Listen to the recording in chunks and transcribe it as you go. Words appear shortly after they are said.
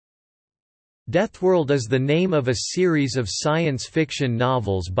Deathworld is the name of a series of science fiction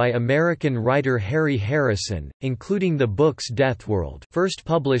novels by American writer Harry Harrison, including the books Deathworld, first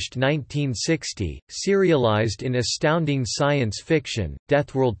published 1960, serialized in Astounding Science Fiction,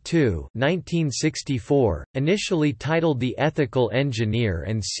 Deathworld 2, 1964, initially titled The Ethical Engineer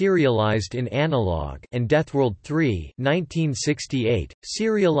and serialized in Analog, and Deathworld 3, 1968,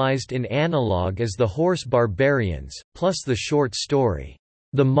 serialized in Analog as The Horse Barbarians, plus the short story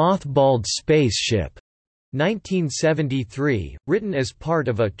The Mothballed Spaceship, 1973, written as part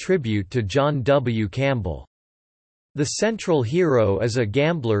of a tribute to John W. Campbell. The central hero is a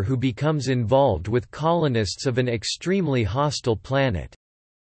gambler who becomes involved with colonists of an extremely hostile planet.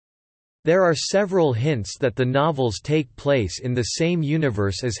 There are several hints that the novels take place in the same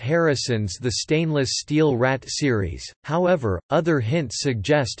universe as Harrison's The Stainless Steel Rat series, however, other hints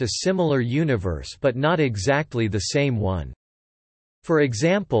suggest a similar universe but not exactly the same one. For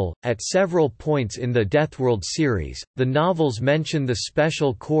example, at several points in the Deathworld series, the novels mention the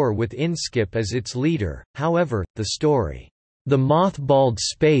Special Corps with Inskip as its leader. However, the story, The Mothballed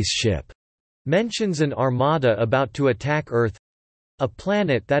Spaceship, mentions an armada about to attack Earth, a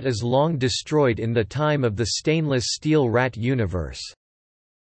planet that is long destroyed in the time of the Stainless Steel Rat universe.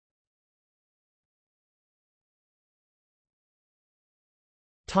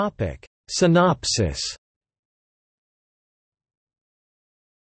 Topic: Synopsis.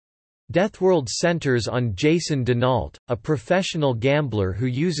 Deathworld centers on Jason Denault, a professional gambler who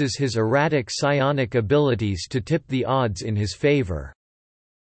uses his erratic psionic abilities to tip the odds in his favor.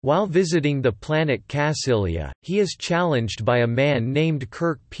 While visiting the planet Cassilia, he is challenged by a man named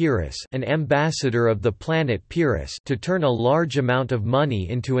Kirk Pyrrhus, an ambassador of the planet Pyrrhus, to turn a large amount of money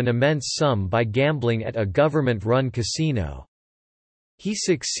into an immense sum by gambling at a government-run casino. He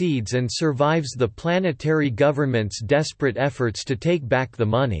succeeds and survives the planetary government's desperate efforts to take back the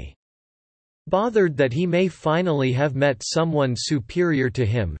money. Bothered that he may finally have met someone superior to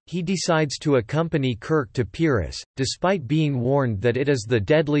him, he decides to accompany Kirk to Pyrrhus, despite being warned that it is the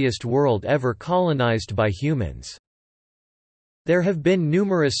deadliest world ever colonized by humans. There have been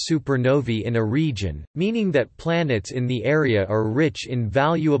numerous supernovae in a region, meaning that planets in the area are rich in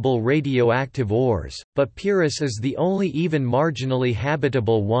valuable radioactive ores, but Pyrrhus is the only even marginally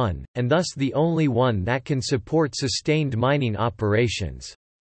habitable one, and thus the only one that can support sustained mining operations.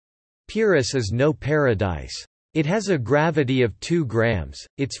 Pyrrhus is no paradise. It has a gravity of 2 grams,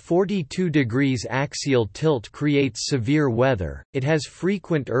 its 42 degrees axial tilt creates severe weather, it has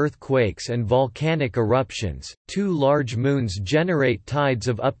frequent earthquakes and volcanic eruptions, 2 large moons generate tides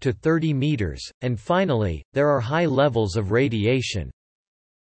of up to 30 meters, and finally, there are high levels of radiation.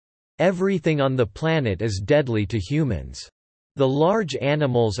 Everything on the planet is deadly to humans. The large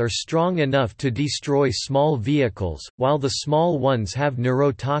animals are strong enough to destroy small vehicles, while the small ones have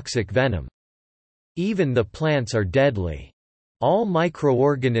neurotoxic venom. Even the plants are deadly. All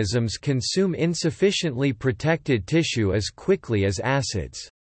microorganisms consume insufficiently protected tissue as quickly as acids.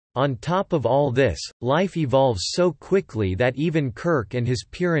 On top of all this, life evolves so quickly that even Kirk and his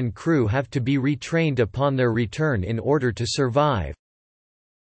Pyrrhan crew have to be retrained upon their return in order to survive.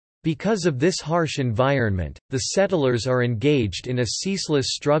 Because of this harsh environment, the settlers are engaged in a ceaseless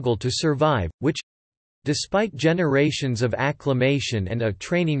struggle to survive, which—despite generations of acclimation and a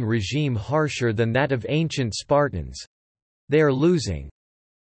training regime harsher than that of ancient Spartans—they are losing.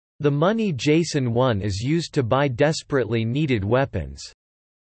 The money Jason won is used to buy desperately needed weapons.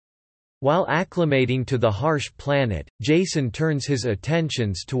 While acclimating to the harsh planet, Jason turns his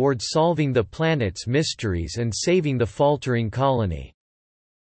attentions towards solving the planet's mysteries and saving the faltering colony.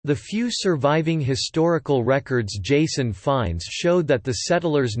 The few surviving historical records Jason finds show that the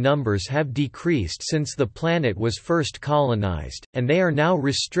settlers' numbers have decreased since the planet was first colonized, and they are now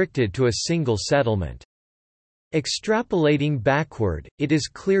restricted to a single settlement. Extrapolating backward, it is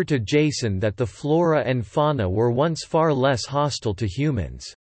clear to Jason that the flora and fauna were once far less hostile to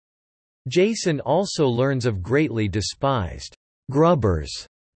humans. Jason also learns of greatly despised grubbers,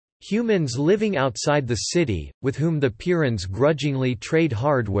 humans living outside the city, with whom the Pyrrhans grudgingly trade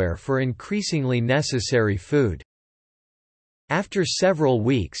hardware for increasingly necessary food. After several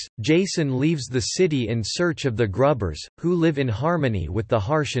weeks, Jason leaves the city in search of the grubbers, who live in harmony with the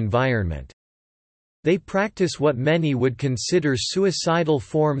harsh environment. They practice what many would consider suicidal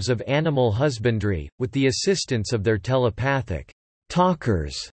forms of animal husbandry, with the assistance of their telepathic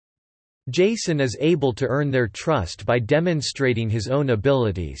talkers. Jason is able to earn their trust by demonstrating his own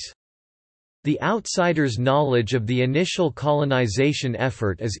abilities. The outsider's knowledge of the initial colonization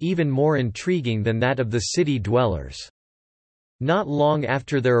effort is even more intriguing than that of the city dwellers. Not long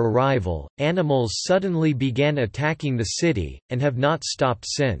after their arrival, animals suddenly began attacking the city, and have not stopped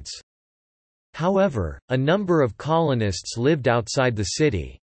since. However, a number of colonists lived outside the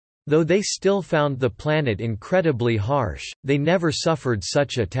city. Though they still found the planet incredibly harsh, they never suffered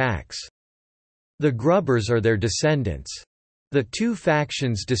such attacks. The Grubbers are their descendants. The two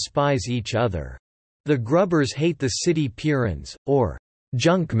factions despise each other. The Grubbers hate the city Purans, or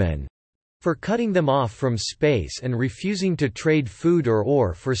junkmen, for cutting them off from space and refusing to trade food or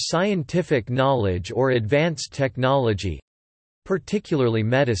ore for scientific knowledge or advanced technology—particularly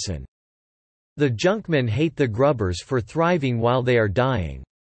medicine. The junkmen hate the Grubbers for thriving while they are dying.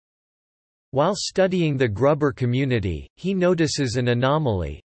 While studying the Grubber community, he notices an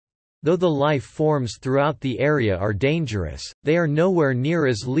anomaly. Though the life forms throughout the area are dangerous, they are nowhere near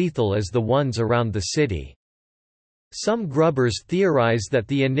as lethal as the ones around the city. Some Grubbers theorize that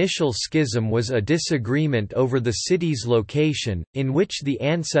the initial schism was a disagreement over the city's location, in which the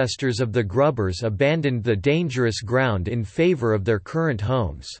ancestors of the Grubbers abandoned the dangerous ground in favor of their current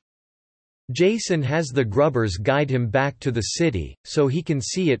homes. Jason has the Grubbers guide him back to the city, so he can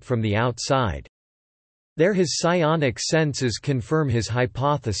see it from the outside. There his psionic senses confirm his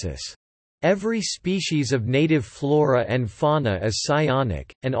hypothesis. Every species of native flora and fauna is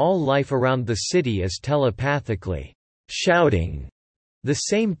psionic, and all life around the city is telepathically shouting the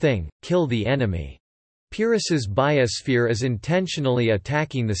same thing: kill the enemy. Pyrrhus's biosphere is intentionally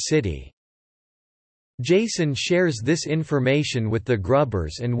attacking the city. Jason shares this information with the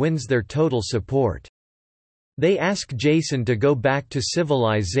Grubbers and wins their total support. They ask Jason to go back to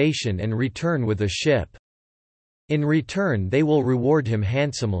civilization and return with a ship. In return, they will reward him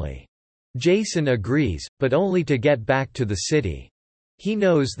handsomely. Jason agrees, but only to get back to the city. He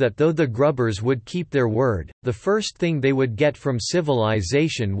knows that though the Grubbers would keep their word, the first thing they would get from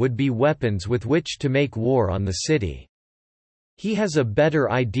civilization would be weapons with which to make war on the city. He has a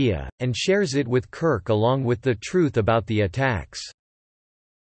better idea, and shares it with Kirk along with the truth about the attacks.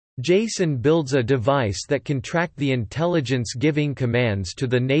 Jason builds a device that can track the intelligence giving commands to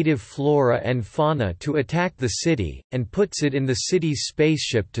the native flora and fauna to attack the city, and puts it in the city's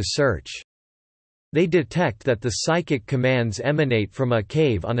spaceship to search. They detect that the psychic commands emanate from a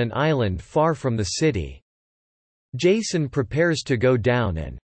cave on an island far from the city. Jason prepares to go down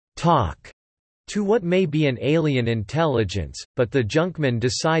and talk to what may be an alien intelligence, but the junkmen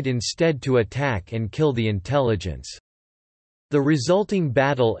decide instead to attack and kill the intelligence. The resulting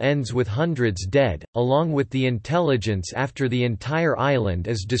battle ends with hundreds dead, along with the intelligence after the entire island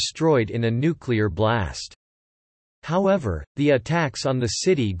is destroyed in a nuclear blast. However, the attacks on the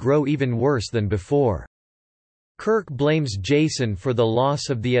city grow even worse than before. Kirk blames Jason for the loss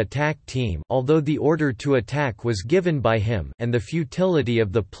of the attack team, although the order to attack was given by him, and the futility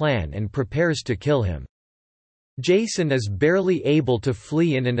of the plan, and prepares to kill him. Jason is barely able to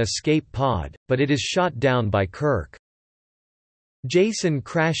flee in an escape pod, but it is shot down by Kirk. Jason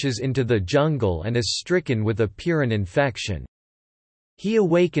crashes into the jungle and is stricken with a Pyrran infection. He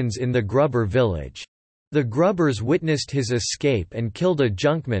awakens in the Grubber village. The Grubbers witnessed his escape and killed a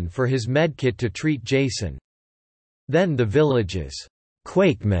junkman for his medkit to treat Jason. Then the village's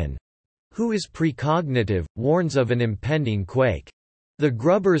Quakeman, who is precognitive, warns of an impending quake. The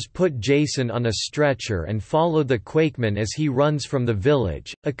Grubbers put Jason on a stretcher and follow the Quakeman as he runs from the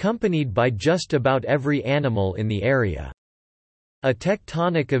village, accompanied by just about every animal in the area. A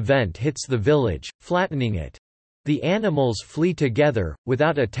tectonic event hits the village, flattening it. The animals flee together,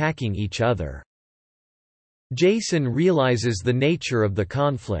 without attacking each other. Jason realizes the nature of the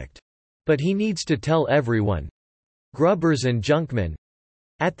conflict. But he needs to tell everyone, Grubbers and junkmen,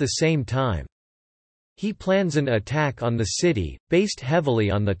 at the same time. He plans an attack on the city, based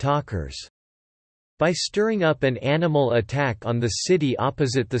heavily on the talkers. By stirring up an animal attack on the city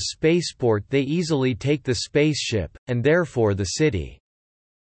opposite the spaceport, they easily take the spaceship, and therefore the city.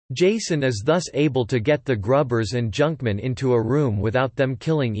 Jason is thus able to get the Grubbers and junkmen into a room without them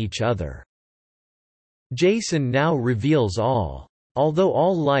killing each other. Jason now reveals all. Although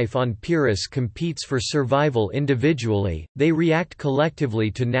all life on Pyrrhus competes for survival individually, they react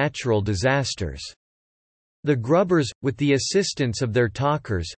collectively to natural disasters. The Grubbers, with the assistance of their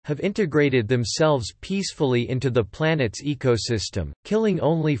talkers, have integrated themselves peacefully into the planet's ecosystem, killing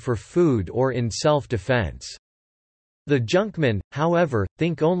only for food or in self-defense. The junkmen, however,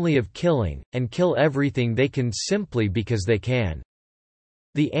 think only of killing, and kill everything they can simply because they can.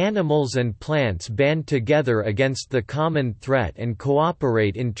 The animals and plants band together against the common threat and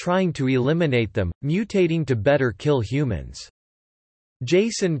cooperate in trying to eliminate them, mutating to better kill humans.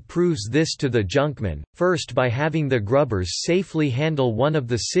 Jason proves this to the junkmen, first by having the Grubbers safely handle one of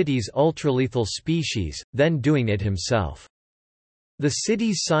the city's ultralethal species, then doing it himself. The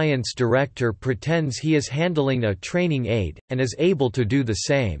city's science director pretends he is handling a training aid, and is able to do the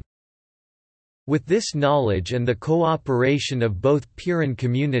same. With this knowledge and the cooperation of both Piran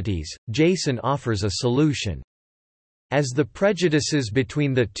communities, Jason offers a solution. As the prejudices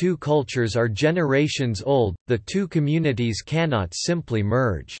between the two cultures are generations old, the two communities cannot simply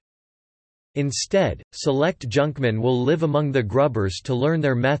merge. Instead, select junkmen will live among the grubbers to learn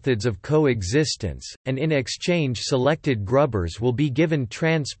their methods of coexistence, and in exchange selected grubbers will be given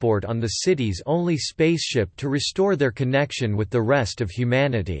transport on the city's only spaceship to restore their connection with the rest of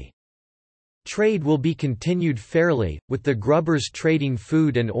humanity. Trade will be continued fairly, with the grubbers trading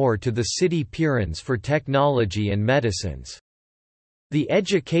food and ore to the city Pirans for technology and medicines. The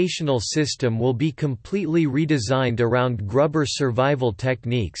educational system will be completely redesigned around grubber survival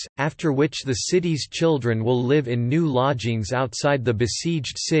techniques, after which the city's children will live in new lodgings outside the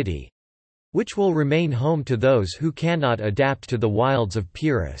besieged city—which will remain home to those who cannot adapt to the wilds of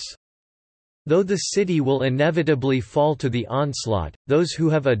Pyrrhus. Though the city will inevitably fall to the onslaught, those who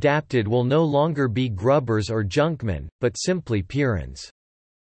have adapted will no longer be grubbers or junkmen, but simply Pirans.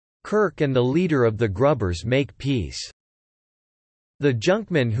 Kirk and the leader of the grubbers make peace. The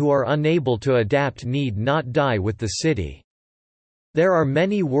junkmen who are unable to adapt need not die with the city. There are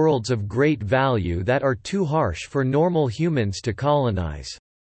many worlds of great value that are too harsh for normal humans to colonize.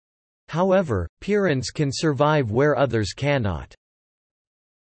 However, Pirans can survive where others cannot.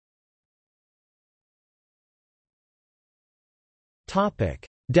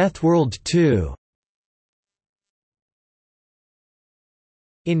 Deathworld 2.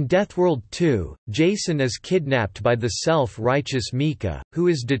 In Deathworld 2, Jason is kidnapped by the self-righteous Mika, who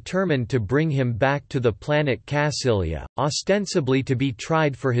is determined to bring him back to the planet Cassilia, ostensibly to be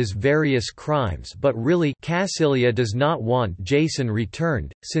tried for his various crimes, but really Cassilia does not want Jason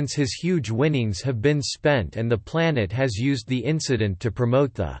returned, since his huge winnings have been spent and the planet has used the incident to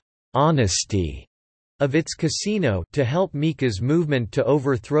promote the honesty of its casino to help Mika's movement to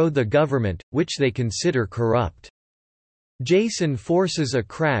overthrow the government, which they consider corrupt. Jason forces a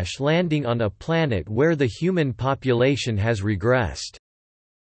crash landing on a planet where the human population has regressed.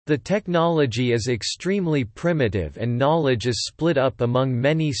 The technology is extremely primitive and knowledge is split up among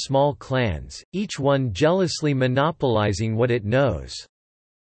many small clans, each one jealously monopolizing what it knows.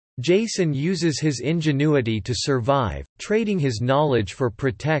 Jason uses his ingenuity to survive, trading his knowledge for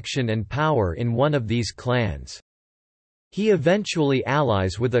protection and power in one of these clans. He eventually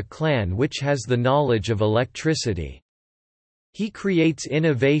allies with a clan which has the knowledge of electricity. He creates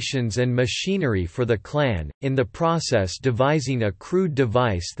innovations and machinery for the clan, in the process devising a crude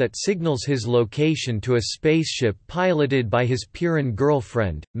device that signals his location to a spaceship piloted by his Piran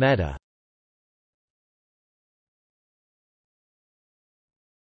girlfriend, Meta.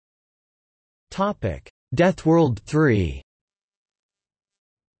 Deathworld 3.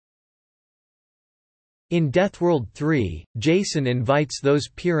 In Deathworld 3, Jason invites those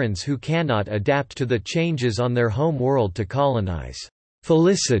Pirans who cannot adapt to the changes on their home world to colonize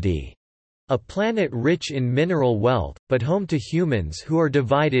Felicity, a planet rich in mineral wealth, but home to humans who are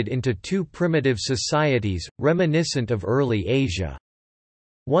divided into two primitive societies, reminiscent of early Asia.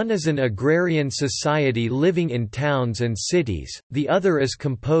 One is an agrarian society living in towns and cities, the other is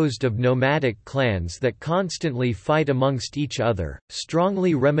composed of nomadic clans that constantly fight amongst each other,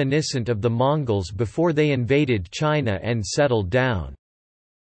 strongly reminiscent of the Mongols before they invaded China and settled down.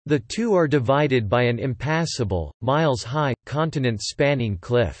 The two are divided by an impassable, miles-high, continent-spanning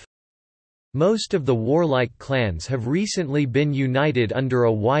cliff. Most of the warlike clans have recently been united under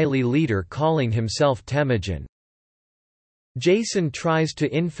a wily leader calling himself Temujin. Jason tries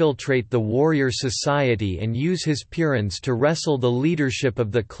to infiltrate the warrior society and use his Pirans to wrestle the leadership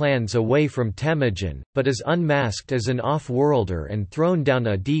of the clans away from Temujin, but is unmasked as an off-worlder and thrown down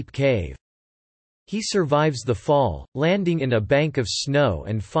a deep cave. He survives the fall, landing in a bank of snow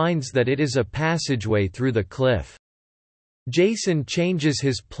and finds that it is a passageway through the cliff. Jason changes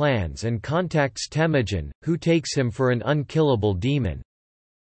his plans and contacts Temujin, who takes him for an unkillable demon.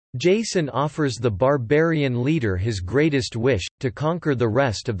 Jason offers the barbarian leader his greatest wish, to conquer the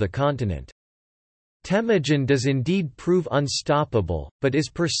rest of the continent. Temujin does indeed prove unstoppable, but is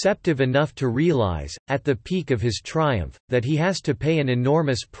perceptive enough to realize, at the peak of his triumph, that he has to pay an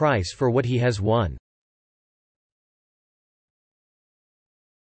enormous price for what he has won.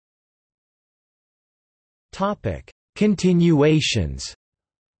 Continuations.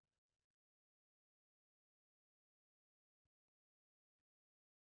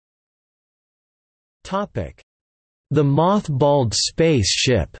 The Mothballed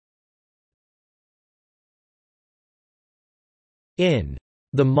Spaceship. In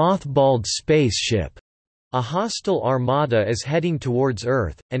The Mothballed Spaceship, a hostile armada is heading towards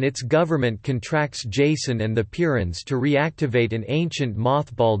Earth, and its government contracts Jason and the Pirans to reactivate an ancient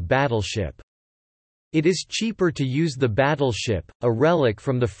mothballed battleship. It is cheaper to use the battleship, a relic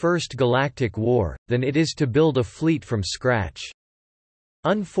from the First Galactic War, than it is to build a fleet from scratch.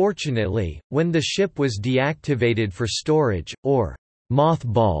 Unfortunately, when the ship was deactivated for storage, or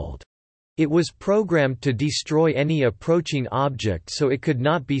mothballed, it was programmed to destroy any approaching object so it could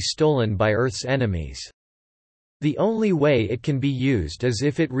not be stolen by Earth's enemies. The only way it can be used is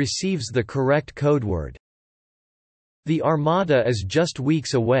if it receives the correct codeword. The Armada is just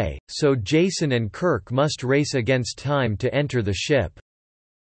weeks away, so Jason and Kirk must race against time to enter the ship.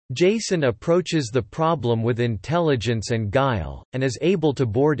 Jason approaches the problem with intelligence and guile, and is able to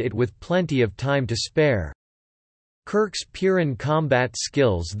board it with plenty of time to spare. Kirk's Piran combat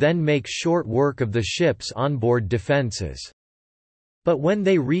skills then make short work of the ship's onboard defenses. But when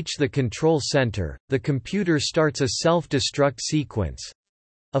they reach the control center, the computer starts a self-destruct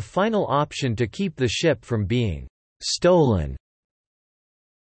sequence—a final option to keep the ship from being stolen.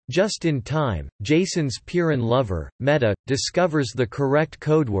 Just in time, Jason's Piran lover, Meta, discovers the correct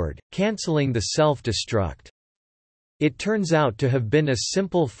codeword, cancelling the self-destruct. It turns out to have been a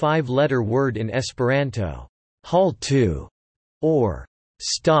simple 5-letter word in Esperanto, "haltu," or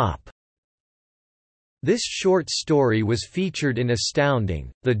 "stop." This short story was featured in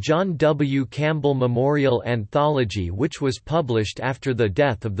Astounding, the John W. Campbell Memorial Anthology, which was published after the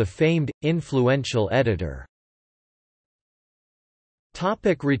death of the famed, influential editor.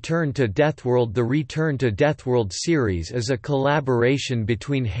 Return to Deathworld. The Return to Deathworld series is a collaboration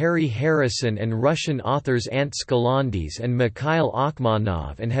between Harry Harrison and Russian authors Ant Skalandis and Mikhail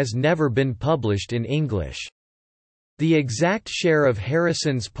Akhmanov and has never been published in English. The exact share of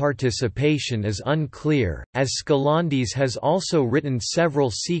Harrison's participation is unclear, as Skalandis has also written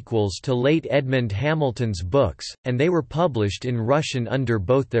several sequels to late Edmund Hamilton's books, and they were published in Russian under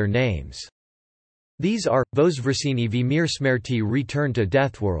both their names. These are Vozvrasenie v Mirsmerti, Return to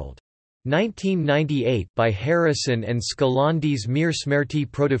Deathworld, 1998 by Harrison and Skalandis, Mirsmerti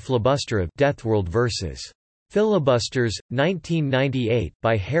Protiflibusterov, Deathworld vs. Filibusters, 1998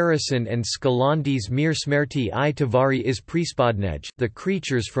 by Harrison and Skalandis, Mirsmerti I Tavari is Prispodnej, The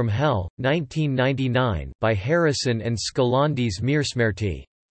Creatures from Hell, 1999 by Harrison and Skalandis, Mirsmerti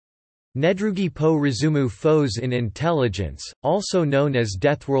Nedrugi po Rizumu Foes in Intelligence, also known as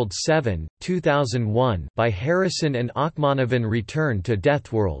Deathworld 7, 2001 by Harrison and Akhmanovan. Return to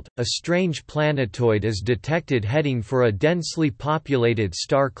Deathworld, a strange planetoid is detected heading for a densely populated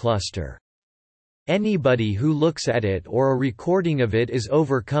star cluster. Anybody who looks at it or a recording of it is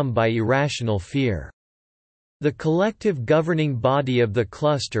overcome by irrational fear. The collective governing body of the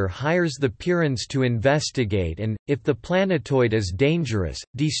cluster hires the Pirans to investigate and, if the planetoid is dangerous,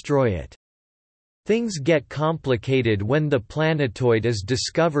 destroy it. Things get complicated when the planetoid is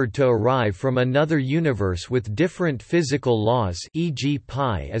discovered to arrive from another universe with different physical laws, e.g.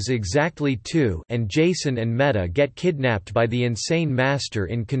 pi is exactly 2, and Jason and Meta get kidnapped by the insane master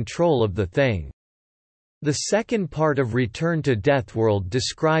in control of the thing. The second part of Return to Deathworld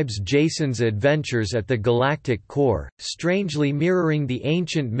describes Jason's adventures at the galactic core, strangely mirroring the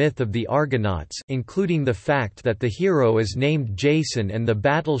ancient myth of the Argonauts, including the fact that the hero is named Jason and the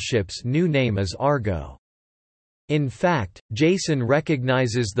battleship's new name is Argo. In fact, Jason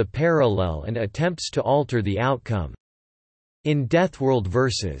recognizes the parallel and attempts to alter the outcome. In Deathworld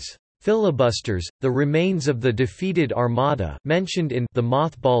vs. Filibusters, the remains of the defeated Armada mentioned in The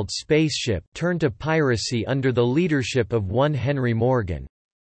Mothballed Spaceship turn to piracy under the leadership of one Henry Morgan.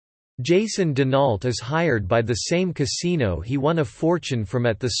 Jason Denault is hired by the same casino he won a fortune from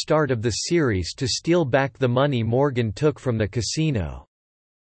at the start of the series to steal back the money Morgan took from the casino.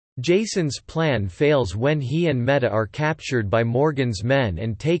 Jason's plan fails when he and Meta are captured by Morgan's men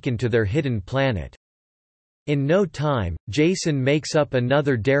and taken to their hidden planet. In no time, Jason makes up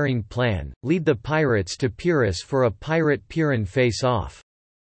another daring plan, lead the pirates to Pyrrhus for a pirate-Piran face-off.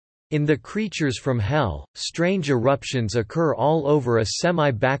 In The Creatures from Hell, strange eruptions occur all over a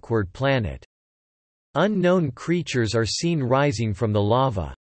semi-backward planet. Unknown creatures are seen rising from the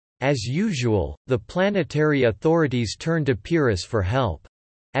lava. As usual, the planetary authorities turn to Pyrrhus for help.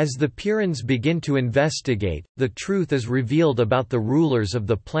 As the Pirans begin to investigate, the truth is revealed about the rulers of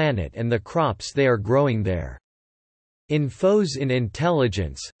the planet and the crops they are growing there. In Foes in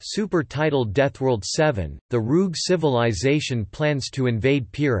Intelligence, super-titled Deathworld 7, the Rogue civilization plans to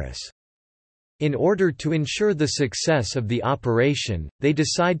invade Pyrrhus. In order to ensure the success of the operation, they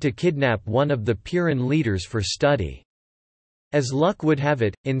decide to kidnap one of the Piran leaders for study. As luck would have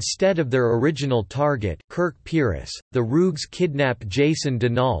it, instead of their original target, Kirk Pyrrhus, the Rogues kidnap Jason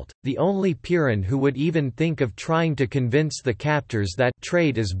Denault, the only Piran who would even think of trying to convince the captors that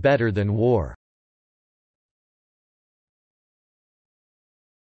trade is better than war.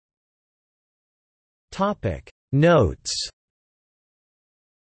 Notes.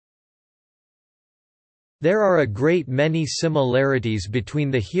 There are a great many similarities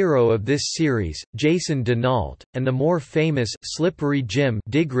between the hero of this series, Jason Denault, and the more famous Slippery Jim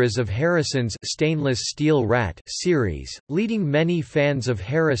Digriz of Harrison's Stainless Steel Rat series, leading many fans of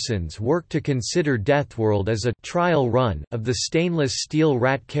Harrison's work to consider Deathworld as a trial run of the Stainless Steel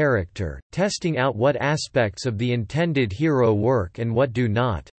Rat character, testing out what aspects of the intended hero work and what do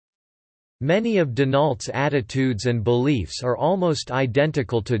not. Many of Denault's attitudes and beliefs are almost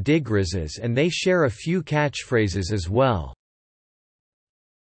identical to Digriz's, and they share a few catchphrases as well.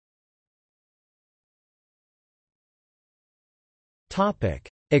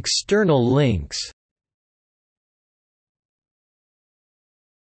 External links.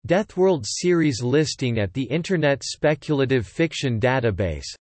 Deathworld series listing at the Internet Speculative Fiction Database.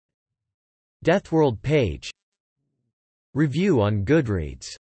 Deathworld page. Review on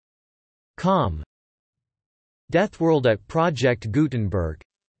Goodreads. Deathworld at Project Gutenberg.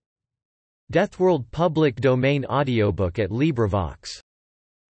 Deathworld public domain audiobook at LibriVox.